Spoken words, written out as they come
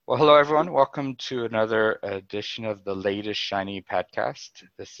Well, hello, everyone. Welcome to another edition of the latest Shiny podcast.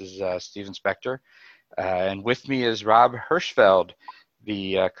 This is Steven Spector, and with me is Rob Hirschfeld,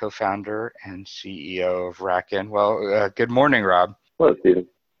 the co-founder and CEO of RackN. Well, good morning, Rob. Hello, Steven.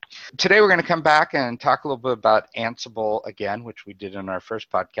 Today, we're going to come back and talk a little bit about Ansbile again, which we did in our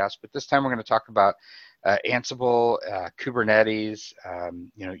first podcast. But this time, we're going to talk about Ansbile, Kubernetes,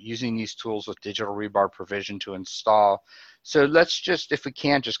 using these tools with Digital Rebar Provision to install. So let's just, if we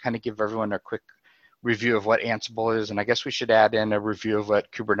can, just kind of give everyone a quick review of what Ansbile is. And I guess we should add in a review of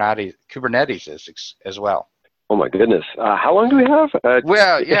what Kubernetes is as well. Oh, my goodness. How long do we have? We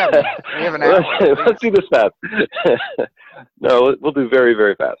have an hour. Let's do this fast. No, we'll do very,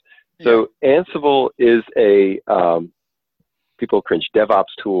 very fast. So Ansbile is a, people cringe, DevOps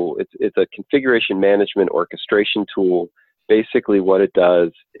tool. It's a configuration management orchestration tool. Basically, what it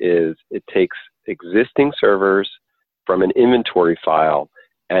does is it takes existing servers from an inventory file,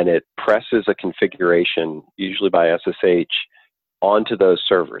 and it presses a configuration, usually by SSH, onto those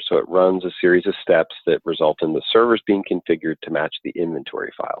servers. So it runs a series of steps that result in the servers being configured to match the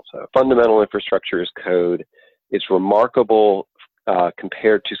inventory file. So fundamental infrastructure as code. It's remarkable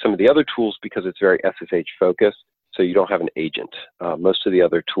compared to some of the other tools because it's very SSH focused. So you don't have an agent. Most of the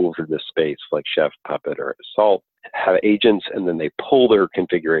other tools in this space, like Chef, Puppet, or Assault, have agents, and then they pull their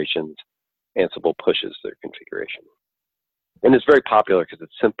configurations. Ansible pushes their configuration. And it's very popular because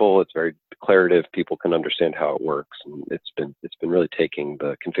it's simple, it's very declarative, people can understand how it works, and it's been really taking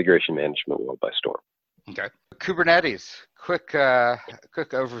the configuration management world by storm. Okay. Kubernetes, quick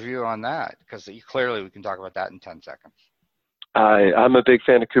overview on that, because clearly we can talk about that in 10 seconds. I'm a big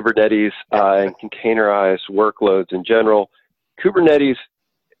fan of Kubernetes and containerized workloads in general. Kubernetes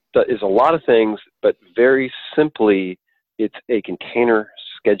is a lot of things, but very simply, it's a container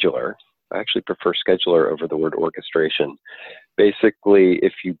scheduler. I actually prefer scheduler over the word orchestration. Basically,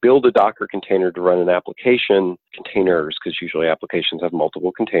 if you build a Docker container to run an application, containers, because usually applications have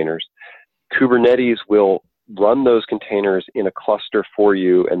multiple containers, Kubernetes will run those containers in a cluster for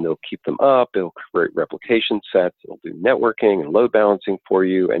you, and they'll keep them up. It'll create replication sets. It'll do networking and load balancing for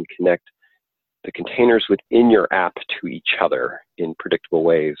you and connect the containers within your app to each other in predictable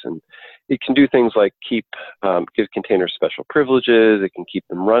ways. And it can do things like give containers special privileges. It can keep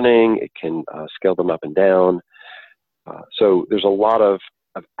them running. It can scale them up and down. So there's a lot of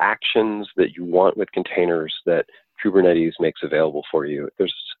actions that you want with containers that Kubernetes makes available for you.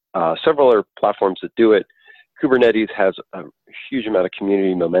 There's several other platforms that do it. Kubernetes has a huge amount of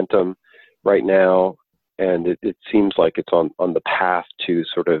community momentum right now, and it seems like it's on the path to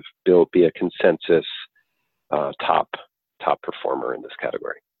sort of be a consensus top performer in this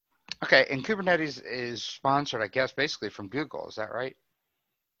category. Okay, and Kubernetes is sponsored, I guess, basically from Google. Is that right?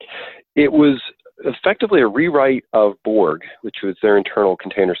 It was effectively a rewrite of Borg, which was their internal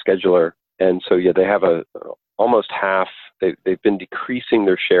container scheduler. And so, they have almost half. They've been decreasing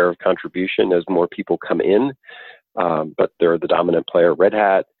their share of contribution as more people come in, but they're the dominant player. Red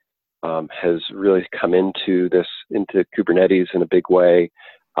Hat has really come into Kubernetes in a big way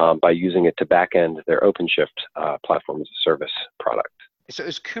by using it to backend their OpenShift platform as a service product. So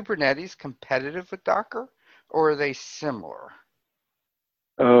is Kubernetes competitive with Docker, or are they similar?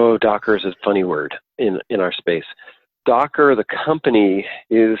 Oh, Docker is a funny word in our space. Docker, the company,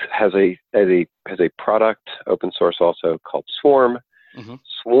 has a product, open source also, called Swarm. Mm-hmm.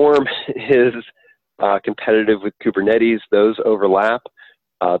 Swarm is competitive with Kubernetes. Those overlap.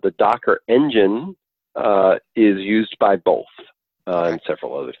 The Docker engine is used by both and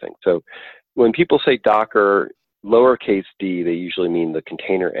several other things. So when people say Docker, lowercase d, they usually mean the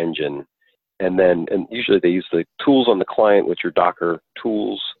container engine. And usually they use the tools on the client, which are Docker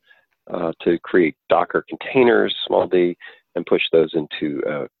tools, to create Docker containers, small d, and push those into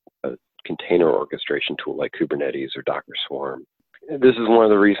a container orchestration tool like Kubernetes or Docker Swarm. This is one of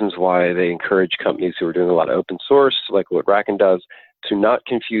the reasons why they encourage companies who are doing a lot of open source, like what RackN does, to not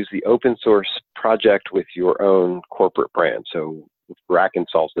confuse the open source project with your own corporate brand. So RackN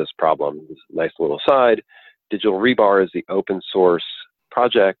solves this problem. This nice little aside. Digital Rebar is the open source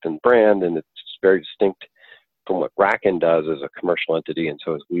project and brand, and it's very distinct from what RackN does as a commercial entity. And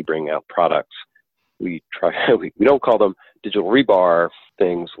so as we bring out products, we don't call them Digital Rebar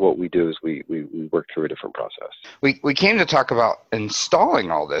things. What we do is we work through a different process. We came to talk about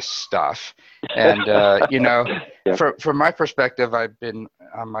installing all this stuff, and from my perspective, I've been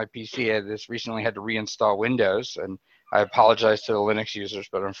on my PC. I just recently had to reinstall Windows, and I apologize to the Linux users,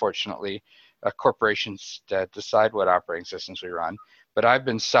 but unfortunately, corporations decide what operating systems we run. But I've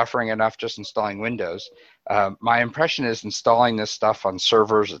been suffering enough just installing Windows. My impression is installing this stuff on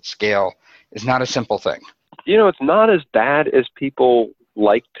servers at scale is not a simple thing. It's not as bad as people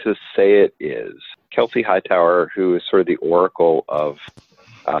like to say it is. Kelsey Hightower, who is sort of the oracle of,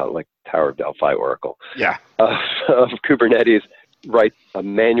 like Tower of Delphi oracle, of Kubernetes, writes a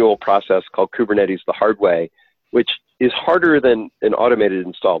manual process called Kubernetes the hard way, which is harder than an automated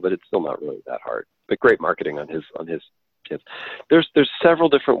install, but it's still not really that hard. But great marketing on his kids. There's several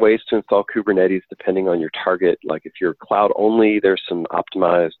different ways to install Kubernetes depending on your target. Like if you're cloud only, there's some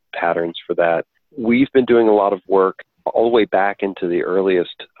optimized patterns for that. We've been doing a lot of work all the way back into the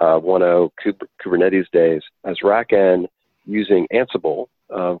earliest 1.0 Kubernetes days as RackN using Ansible,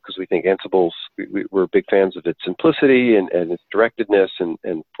 because we think Ansible's, we're big fans of its simplicity and its directedness,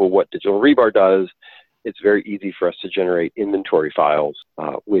 and for what Digital Rebar does, it's very easy for us to generate inventory files,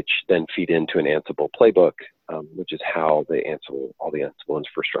 which then feed into an Ansible playbook, which is how all the Ansible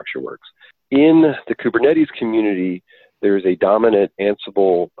infrastructure works. In the Kubernetes community, there is a dominant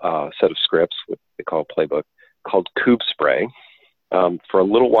Ansible set of scripts, what they call a playbook, called Kubespray. For a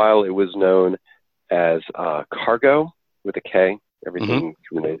little while, it was known as Cargo with a K. Everything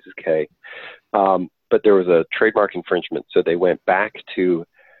Kubernetes is K. But there was a trademark infringement, so they went back to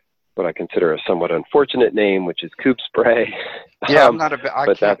what I consider a somewhat unfortunate name, which is Kubespray. Yeah,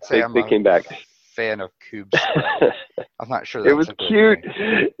 I can't say I'm they came back. Fan of Kubespray. I'm not sure that's it was cute.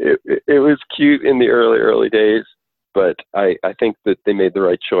 It was cute in the early days, but I think that they made the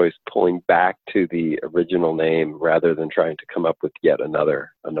right choice pulling back to the original name rather than trying to come up with yet another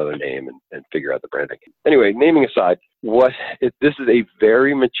name and figure out the branding. Anyway, naming aside, this is a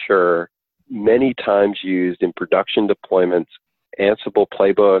very mature, many times used in production deployments, Ansible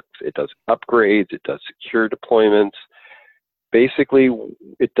playbooks. It does upgrades. It does secure deployments. Basically,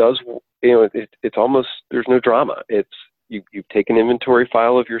 it does, it's almost, there's no drama. You take an inventory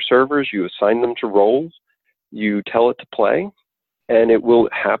file of your servers, you assign them to roles, you tell it to play, and it will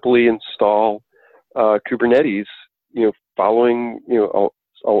happily install Kubernetes, following, a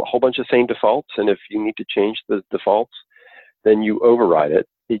whole bunch of same defaults. And if you need to change the defaults, then you override it.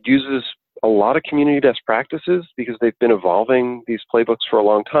 It uses a lot of community best practices because they've been evolving these playbooks for a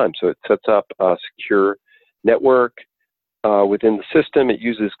long time. So it sets up a secure network within the system. It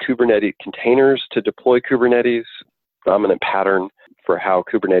uses Kubernetes containers to deploy Kubernetes, dominant pattern for how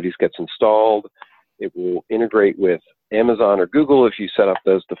Kubernetes gets installed. It will integrate with Amazon or Google if you set up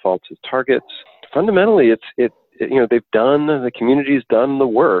those defaults as targets. Fundamentally, the community's done the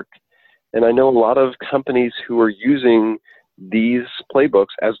work. And I know a lot of companies who are using these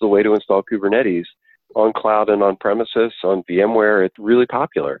playbooks as the way to install Kubernetes on cloud and on premises, on VMware. It's really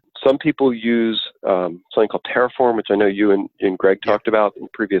popular. Some people use something called Terraform, which I know you and Greg talked about in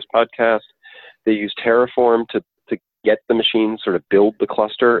previous podcasts. They use Terraform to get the machine, sort of build the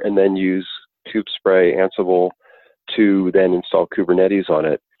cluster, and then use Kubespray, Ansible to then install Kubernetes on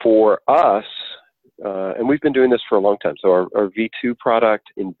it. For us, and we've been doing this for a long time, so our V2 product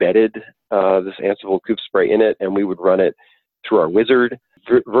embedded this Ansible Kubespray in it, and we would run it through our wizard.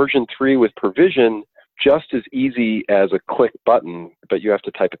 Version 3 with provision, just as easy as a click button, but you have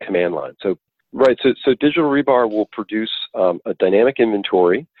to type a command line. So Digital Rebar will produce a dynamic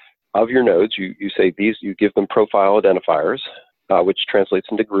inventory of your nodes. You say these, you give them profile identifiers, which translates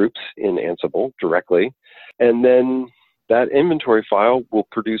into groups in Ansible directly. And then that inventory file will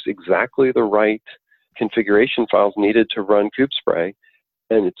produce exactly the right configuration files needed to run Kubespray.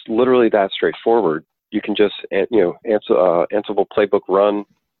 And it's literally that straightforward. You can just, Ansible playbook run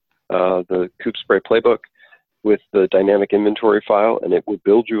the Kubespray playbook with the dynamic inventory file, and it will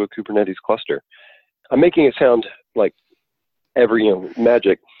build you a Kubernetes cluster. I'm making it sound like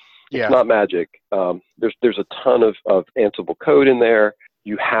magic. Yeah. It's not magic. There's a ton of Ansible code in there.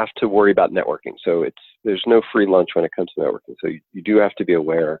 You have to worry about networking. So there's no free lunch when it comes to networking. So you do have to be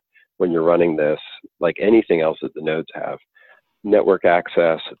aware when you're running this, like anything else that the nodes have. Network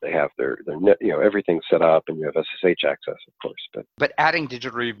access, they have their everything's set up, and you have SSH access, of course. But adding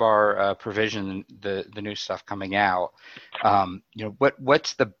Digital Rebar Provision, the new stuff coming out,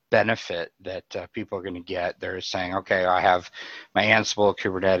 what's the benefit that people are going to get? They're saying, okay, I have my Ansible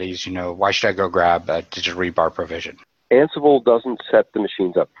Kubernetes. Why should I go grab Digital Rebar Provision? Ansible doesn't set the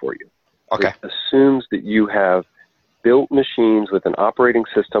machines up for you. Okay. It assumes that you have built machines with an operating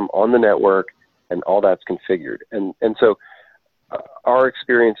system on the network, and all that's configured. And so our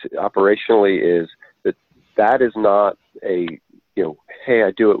experience operationally is that is not a, hey,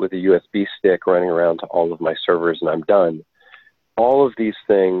 I do it with a USB stick running around to all of my servers and I'm done. All of these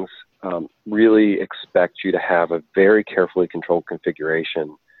things really expect you to have a very carefully controlled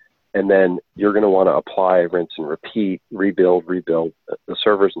configuration. And then you're going to want to apply, rinse and repeat, rebuild the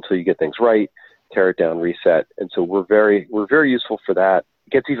servers until you get things right, tear it down, reset. And so we're very useful for that.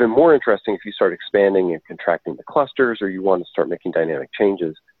 gets even more interesting if you start expanding and contracting the clusters, or you want to start making dynamic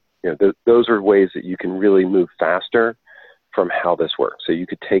changes. Those are ways that you can really move faster from how this works. So you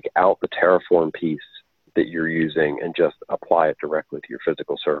could take out the Terraform piece that you're using and just apply it directly to your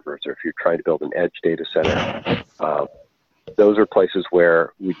physical servers. Or if you're trying to build an edge data center, those are places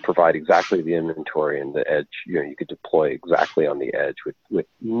where we provide exactly the inventory, and the edge, you could deploy exactly on the edge with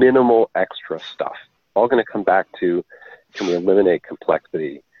minimal extra stuff. All going to come back to, can we eliminate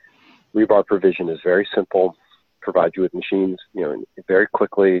complexity? Rebar provision is very simple, provide you with machines, very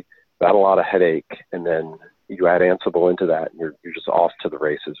quickly, without a lot of headache, and then you add Ansible into that, and you're just off to the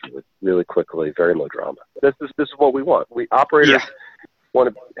races really quickly, very low drama. This is what we want. We operators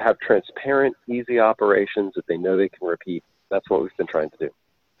want to have transparent, easy operations that they know they can repeat. That's what we've been trying to do.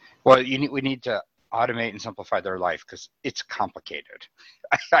 Well, we need to automate and simplify their life because it's complicated.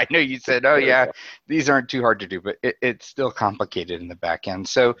 I know you said, oh yeah, these aren't too hard to do, but it's still complicated in the back end.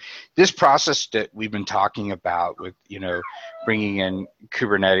 So this process that we've been talking about with, bringing in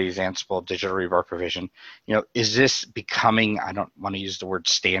Kubernetes, Ansible, Digital Rebar Provision, is this becoming, I don't want to use the word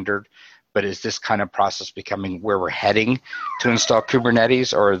standard, but is this kind of process becoming where we're heading to install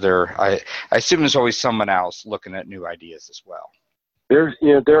Kubernetes, or I assume there's always someone else looking at new ideas as well?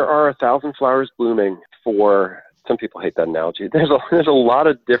 There are 1,000 flowers blooming for, some people hate that analogy. There's a lot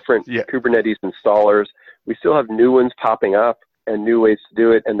of different Kubernetes installers. We still have new ones popping up and new ways to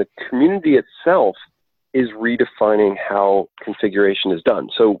do it. And the community itself is redefining how configuration is done.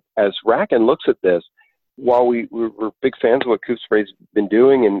 So as RackN looks at this, while we're big fans of what Kubespray's been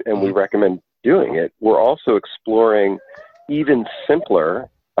doing and we recommend doing it, we're also exploring even simpler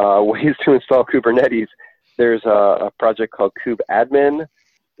ways to install Kubernetes. There's a project called KubeAdmin.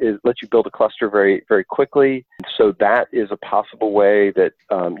 It lets you build a cluster very, very quickly. So that is a possible way that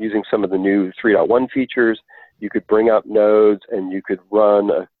using some of the new 3.1 features, you could bring up nodes and you could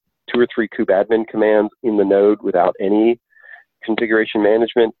run 2 or 3 KubeAdmin commands in the node without any configuration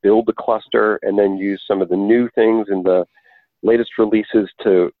management, build the cluster, and then use some of the new things in the latest releases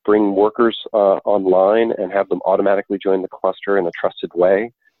to bring workers online and have them automatically join the cluster in a trusted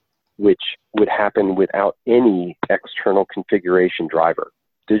way, which would happen without any external configuration driver.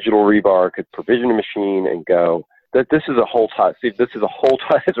 Digital Rebar could provision a machine and go. This is a whole time. See, this is a whole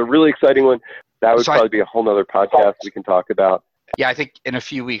time. It's a really exciting one. That would probably be a whole nother podcast we can talk about. Yeah, I think in a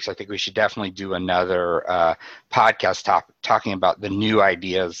few weeks, I think we should definitely do another podcast talking about the new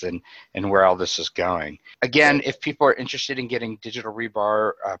ideas and where all this is going. Again, if people are interested in getting Digital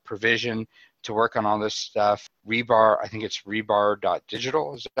Rebar Provision to work on all this stuff, Rebar, I think it's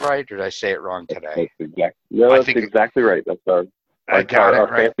rebar.digital. Is that right? Or did I say it wrong today? That's exactly right. That's our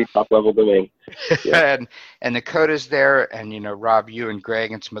fancy top-level domain. Yeah. and the code is there, and Rob, you and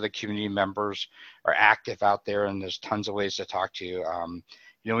Greg and some other community members are active out there, and there's tons of ways to talk to you.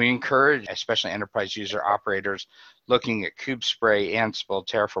 We encourage, especially enterprise user operators, looking at Kubespray, Ansbile,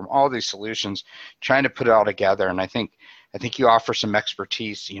 Terraform, all these solutions, trying to put it all together. And I think you offer some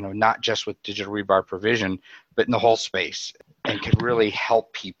expertise, not just with Digital Rebar Provision, but in the whole space, and can really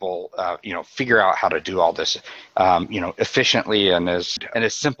help people, figure out how to do all this, efficiently and as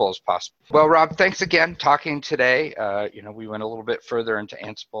simple as possible. Well, Rob, thanks again talking today. We went a little bit further into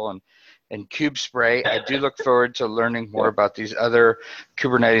Ansbile and Kubespray. I do look forward to learning more about these other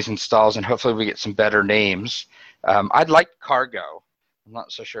Kubernetes installs, and hopefully we get some better names. I'd like Cargo. I'm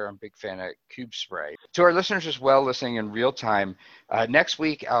not so sure I'm a big fan of Kubespray. To our listeners as well, listening in real time, next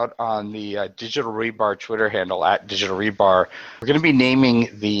week out on the Digital Rebar Twitter handle at Digital Rebar, we're going to be naming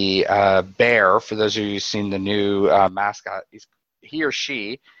the bear. For those of you who've seen the new mascot, he or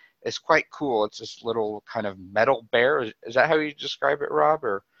she is quite cool. It's this little kind of metal bear. Is that how you describe it, Rob?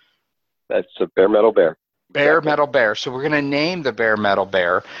 Or that's a bare metal bear. Bare Metal Bear. So we're going to name the Bare Metal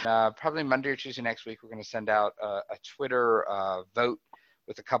Bear. Probably Monday or Tuesday next week, we're going to send out a Twitter vote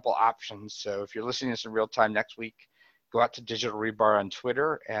with a couple options. So if you're listening to this in real time next week, go out to Digital Rebar on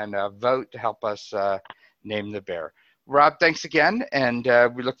Twitter and vote to help us name the bear. Rob, thanks again, and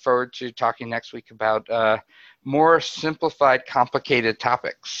we look forward to talking next week about more simplified, complicated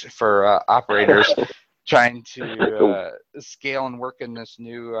topics for operators trying to scale and work in this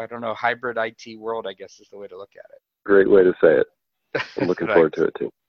new, hybrid IT world, I guess is the way to look at it. Great way to say it. I'm looking forward to it too.